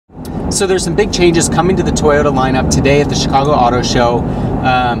So there's some big changes coming to the Toyota lineup today at the Chicago Auto Show.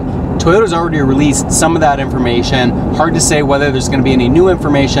 Toyota's already released some of that information. Hard to say whether there's going to be any new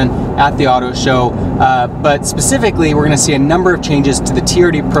information at the auto show, but specifically we're going to see a number of changes to the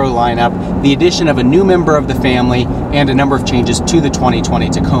TRD Pro lineup, the addition of a new member of the family, and a number of changes to the 2020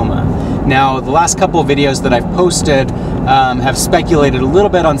 Tacoma. Now, the last couple of videos that I've posted have speculated a little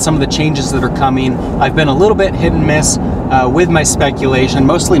bit on some of the changes that are coming. I've been a little bit hit and miss with my speculation,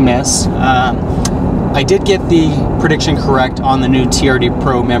 mostly miss. I did get the prediction correct on the new TRD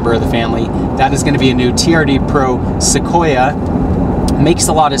Pro member of the family. That is going to be a new TRD Pro Sequoia. Makes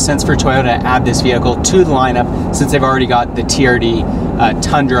a lot of sense for Toyota to add this vehicle to the lineup since they've already got the TRD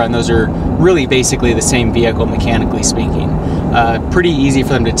Tundra, and those are really basically the same vehicle mechanically speaking. Pretty easy for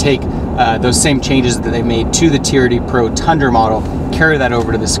them to take those same changes that they made to the TRD Pro Tundra model, carry that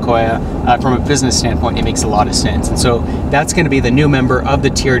over to the Sequoia. From a business standpoint, it makes a lot of sense. And so that's going to be the new member of the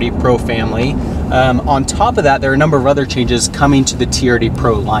TRD Pro family. On top of that, there are a number of other changes coming to the TRD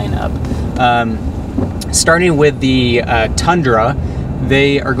Pro lineup. Starting with the Tundra,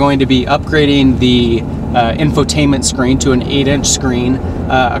 they are going to be upgrading the infotainment screen to an 8-inch screen.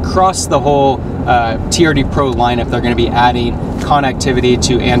 Across the whole TRD Pro lineup, they're going to be adding connectivity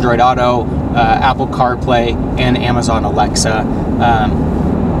to Android Auto, Apple CarPlay, and Amazon Alexa.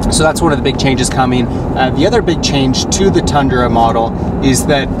 So that's one of the big changes coming. The other big change to the Tundra model is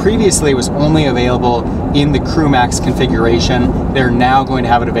that previously it was only available in the Crew Max configuration. They're now going to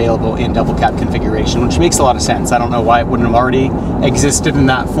have it available in double cab configuration, which makes a lot of sense. I don't know why it wouldn't have already existed in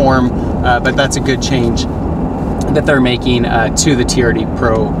that form, but that's a good change that they're making to the TRD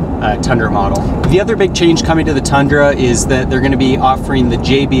Pro Tundra model. The other big change coming to the Tundra is that they're going to be offering the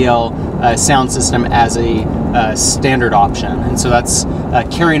JBL sound system as a standard option, and so that's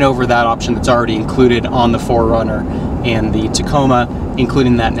carrying over that option that's already included on the 4Runner and the Tacoma,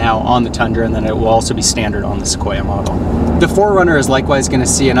 including that now on the Tundra, and then it will also be standard on the Sequoia model. The 4Runner is likewise going to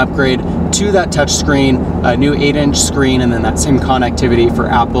see an upgrade to that touchscreen, a new 8-inch screen, and then that same connectivity for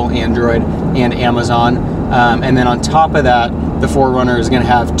Apple, Android, and Amazon. And then on top of that, the 4Runner is going to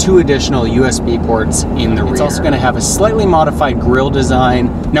have 2 additional USB ports in the rear. It's also going to have a slightly modified grille design.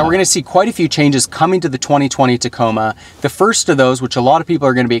 Now we're going to see quite a few changes coming to the 2020 Tacoma. The first of those, which a lot of people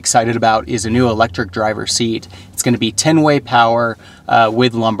are going to be excited about, is a new electric driver seat. It's going to be 10-way power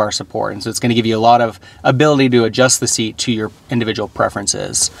with lumbar support, and so it's going to give you a lot of ability to adjust the seat to your individual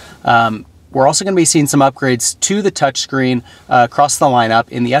preferences. We're also going to be seeing some upgrades to the touchscreen across the lineup.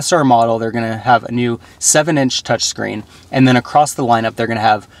 In the SR model, they're going to have a new 7-inch touchscreen, and then across the lineup, they're going to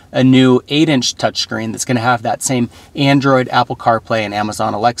have a new 8-inch touchscreen that's going to have that same Android, Apple CarPlay, and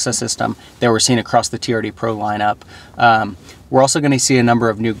Amazon Alexa system that we're seeing across the TRD Pro lineup. We're also going to see a number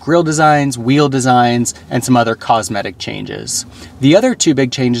of new grille designs, wheel designs, and some other cosmetic changes. The other 2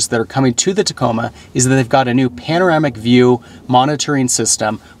 big changes that are coming to the Tacoma is that they've got a new panoramic view monitoring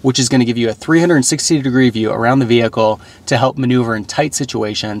system, which is going to give you a 360-degree view around the vehicle to help maneuver in tight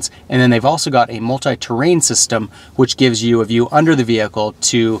situations. And then they've also got a multi-terrain system, which gives you a view under the vehicle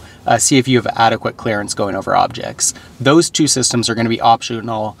to see if you have adequate clearance going over objects. Those 2 systems are going to be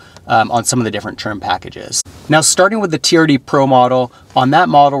optional on some of the different trim packages. Now, starting with the TRD Pro model, on that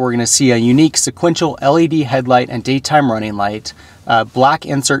model we're going to see a unique sequential LED headlight and daytime running light, black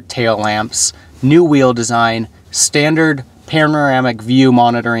insert tail lamps, new wheel design, standard panoramic view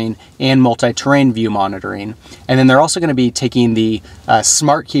monitoring, and multi-terrain view monitoring. And then they're also going to be taking the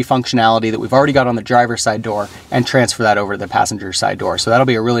smart key functionality that we've already got on the driver's side door and transfer that over to the passenger side door. So that'll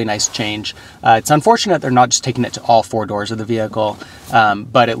be a really nice change. It's unfortunate they're not just taking it to all 4 doors of the vehicle,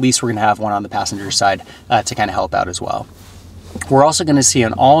 but at least we're going to have one on the passenger side to kind of help out as well. We're also going to see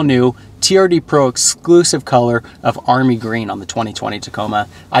an all-new TRD Pro exclusive color of Army Green on the 2020 Tacoma.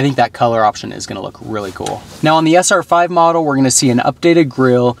 I think that color option is going to look really cool. Now on the SR5 model, we're going to see an updated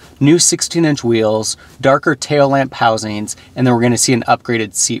grille, new 16-inch wheels, darker tail lamp housings, and then we're going to see an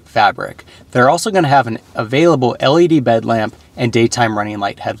upgraded seat fabric. They're also going to have an available LED bed lamp and daytime running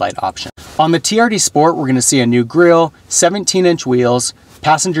light headlight option. On the TRD Sport, we're going to see a new grille, 17-inch wheels,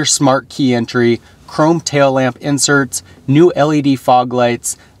 passenger smart key entry, chrome tail lamp inserts, new LED fog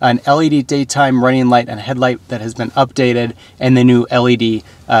lights, an LED daytime running light and headlight that has been updated, and the new LED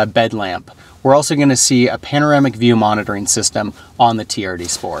bed lamp. We're also going to see a panoramic view monitoring system on the TRD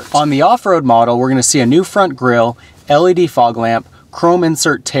Sport. On the off-road model, we're going to see a new front grille, LED fog lamp, chrome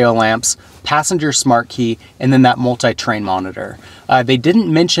insert tail lamps, passenger smart key, and then that multi-terrain monitor. They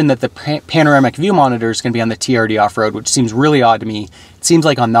didn't mention that the panoramic view monitor is going to be on the TRD off-road, which seems really odd to me. It seems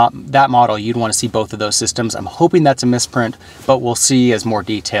like on that model you'd want to see both of those systems. I'm hoping that's a misprint, but we'll see as more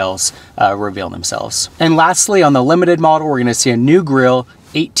details reveal themselves. And lastly, on the limited model, we're going to see a new grille,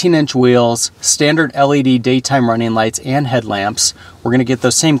 18-inch wheels, standard LED daytime running lights and headlamps. We're gonna get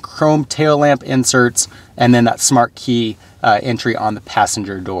those same chrome tail lamp inserts and then that smart key entry on the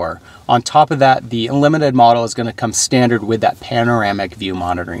passenger door. On top of that, the Unlimited model is gonna come standard with that panoramic view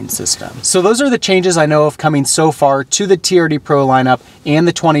monitoring system. So those are the changes I know of coming so far to the TRD Pro lineup and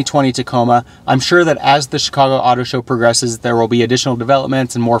the 2020 Tacoma. I'm sure that as the Chicago Auto Show progresses, there will be additional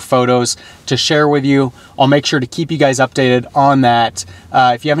developments and more photos to share with you. I'll make sure to keep you guys updated on that.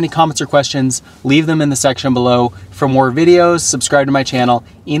 If you have any comments or questions, leave them in the section below. For more videos, subscribe to my channel.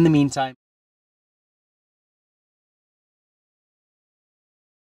 In the meantime,